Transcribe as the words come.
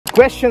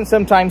Question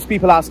sometimes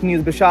people ask me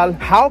is, Bishal,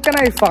 how can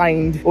I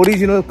find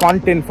original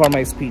content for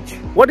my speech?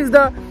 What is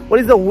the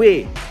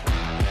way?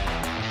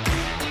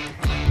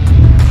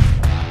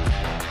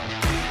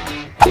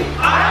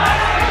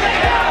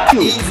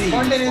 Easy.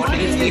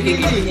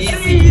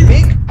 Easy.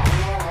 Big,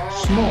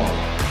 small.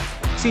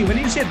 See, when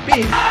you say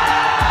big,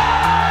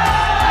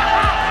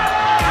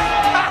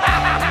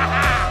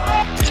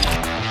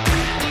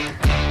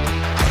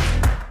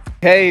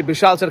 Hey,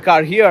 Bishal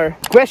Sarkar here.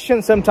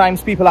 Question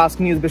sometimes people ask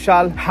me is,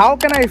 Bishal, how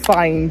can I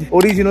find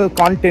original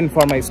content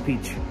for my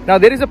speech? Now,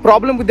 there is a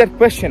problem with that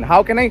question.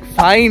 How can I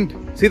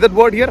find, see that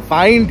word here,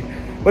 find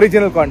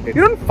original content?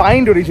 You don't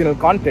find original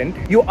content,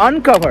 you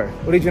uncover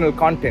original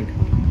content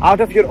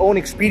out of your own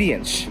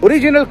experience.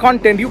 Original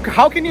content,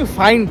 how can you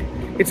find?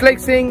 It's like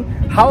saying,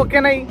 how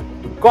can I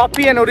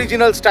copy an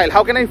original style?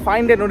 How can I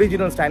find an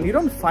original style? You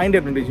don't find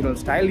an original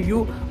style,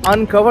 you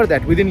uncover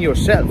that within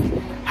yourself.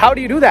 How do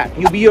you do that?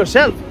 You be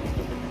yourself.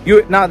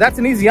 Now that's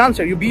an easy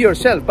answer, you be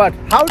yourself, but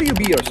how do you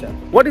be yourself?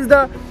 What is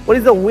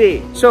the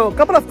way? So a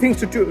couple of things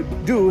to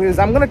do is,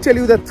 I'm going to tell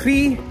you the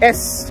 3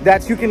 S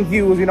that you can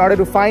use in order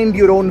to find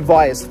your own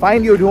voice,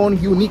 find your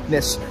own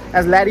uniqueness.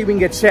 As Larry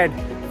Wingate said,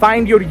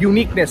 find your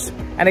uniqueness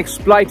and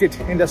exploit it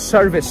in the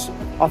service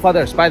of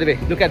others. By the way,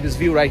 look at this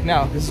view right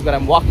now. This is where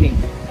I'm walking.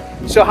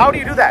 So how do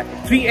you do that?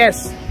 3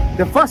 S.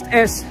 The first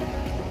S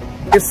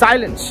is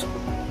silence.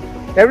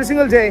 Every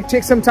single day,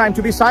 take some time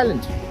to be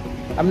silent.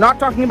 I'm not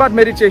talking about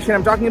meditation,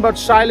 I'm talking about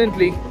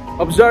silently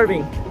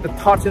observing the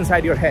thoughts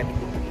inside your head.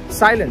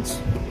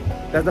 Silence,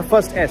 that's the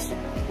first S.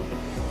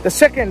 The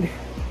second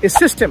is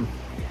system.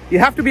 You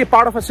have to be a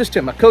part of a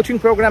system, a coaching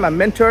program, a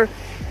mentor,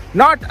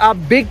 not a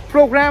big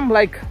program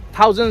like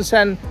thousands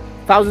and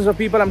thousands of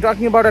people. I'm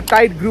talking about a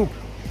tight group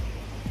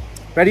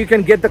where you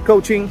can get the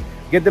coaching,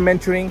 get the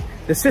mentoring.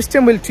 The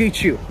system will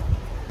teach you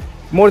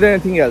more than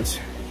anything else.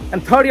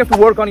 And third, you have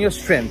to work on your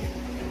strength.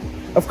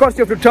 Of course,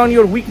 you have to turn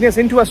your weakness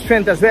into a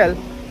strength as well,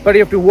 but you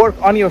have to work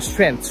on your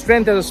strength.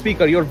 Strength as a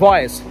speaker, your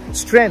voice,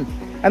 strength.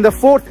 And the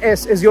fourth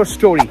S is your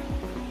story.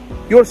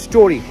 Your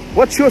story.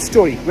 What's your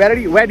story?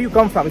 Where do you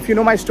come from? If you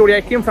know my story,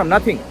 I came from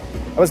nothing.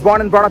 I was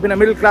born and brought up in a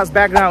middle-class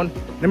background,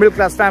 in a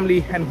middle-class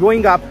family, and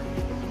growing up,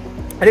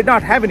 I did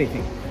not have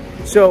anything.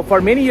 So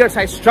for many years,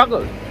 I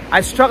struggled.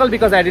 I struggled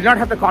because I did not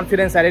have the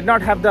confidence, I did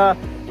not have the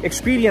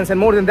experience, and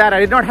more than that, I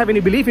did not have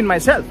any belief in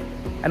myself.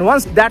 And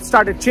once that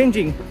started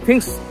changing,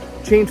 things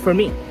changed for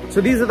me. So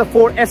these are the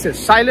 4 S's: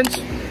 silence,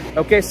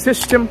 okay,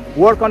 system,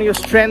 work on your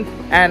strength,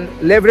 and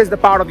leverage the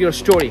power of your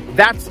story.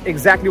 That's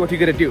exactly what you're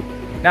going to do.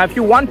 Now, if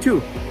you want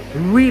to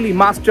really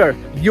master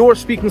your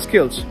speaking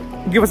skills,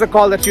 give us a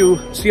call that you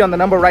see on the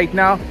number right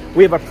now.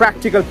 We have a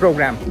practical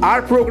program.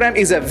 Our program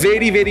is a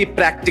very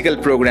practical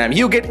program.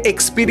 You get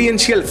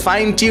experiential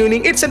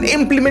fine-tuning. It's an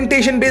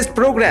implementation-based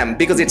program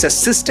because it's a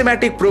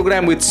systematic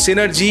program with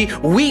synergy.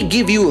 We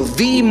give you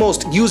the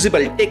most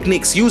usable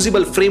techniques,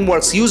 usable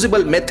frameworks,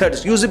 usable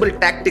methods, usable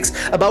tactics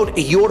about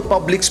your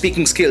public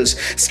speaking skills.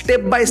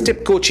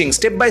 Step-by-step coaching,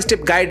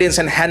 step-by-step guidance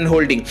and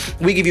hand-holding.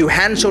 We give you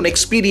hands-on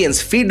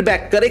experience,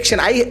 feedback, correction.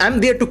 I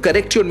am there to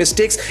correct your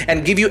mistakes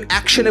and give you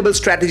actionable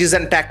strategies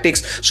and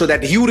tactics so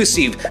that you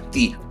receive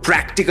the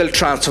practical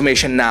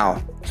transformation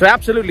now. So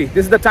absolutely,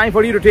 this is the time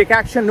for you to take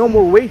action. No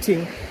more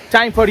waiting.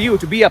 Time for you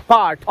to be a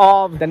part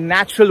of the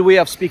natural way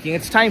of speaking.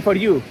 It's time for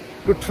you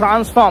to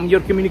transform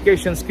your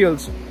communication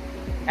skills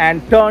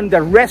and turn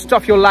the rest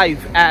of your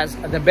life as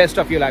the best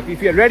of your life.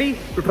 If you're ready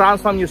to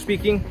transform your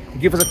speaking,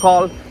 give us a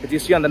call that you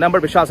see on the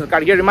number. Bishal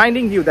Sarkar here,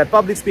 reminding you that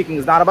public speaking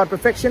is not about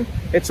perfection.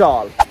 It's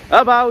all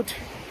about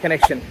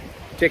connection.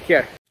 Take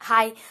care.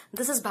 Hi,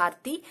 this is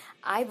Bharti.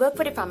 I work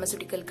for a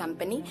pharmaceutical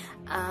company.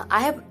 I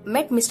have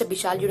met Mr.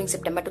 Bishal during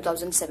September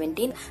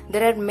 2017.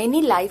 There are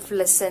many life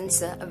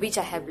lessons which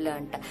I have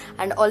learned,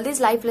 and all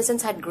these life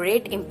lessons had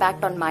great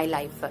impact on my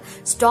life.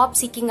 Stop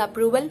seeking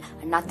approval,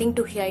 nothing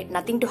to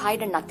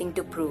hide and nothing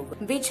to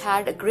prove, which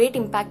had a great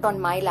impact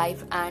on my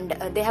life, and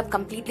they have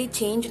completely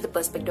changed the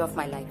perspective of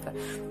my life.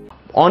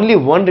 Only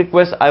one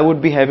request I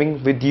would be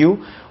having with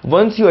you: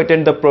 once you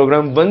attend the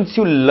program, once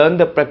you learn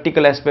the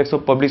practical aspects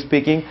of public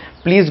speaking,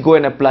 please go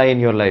and apply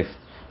in your life.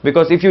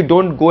 Because if you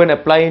don't go and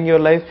apply in your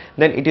life,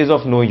 then it is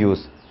of no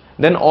use.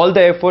 Then all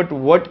the effort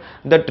what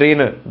the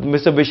trainer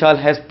Mr. Bishal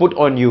has put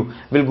on you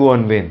will go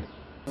on vain.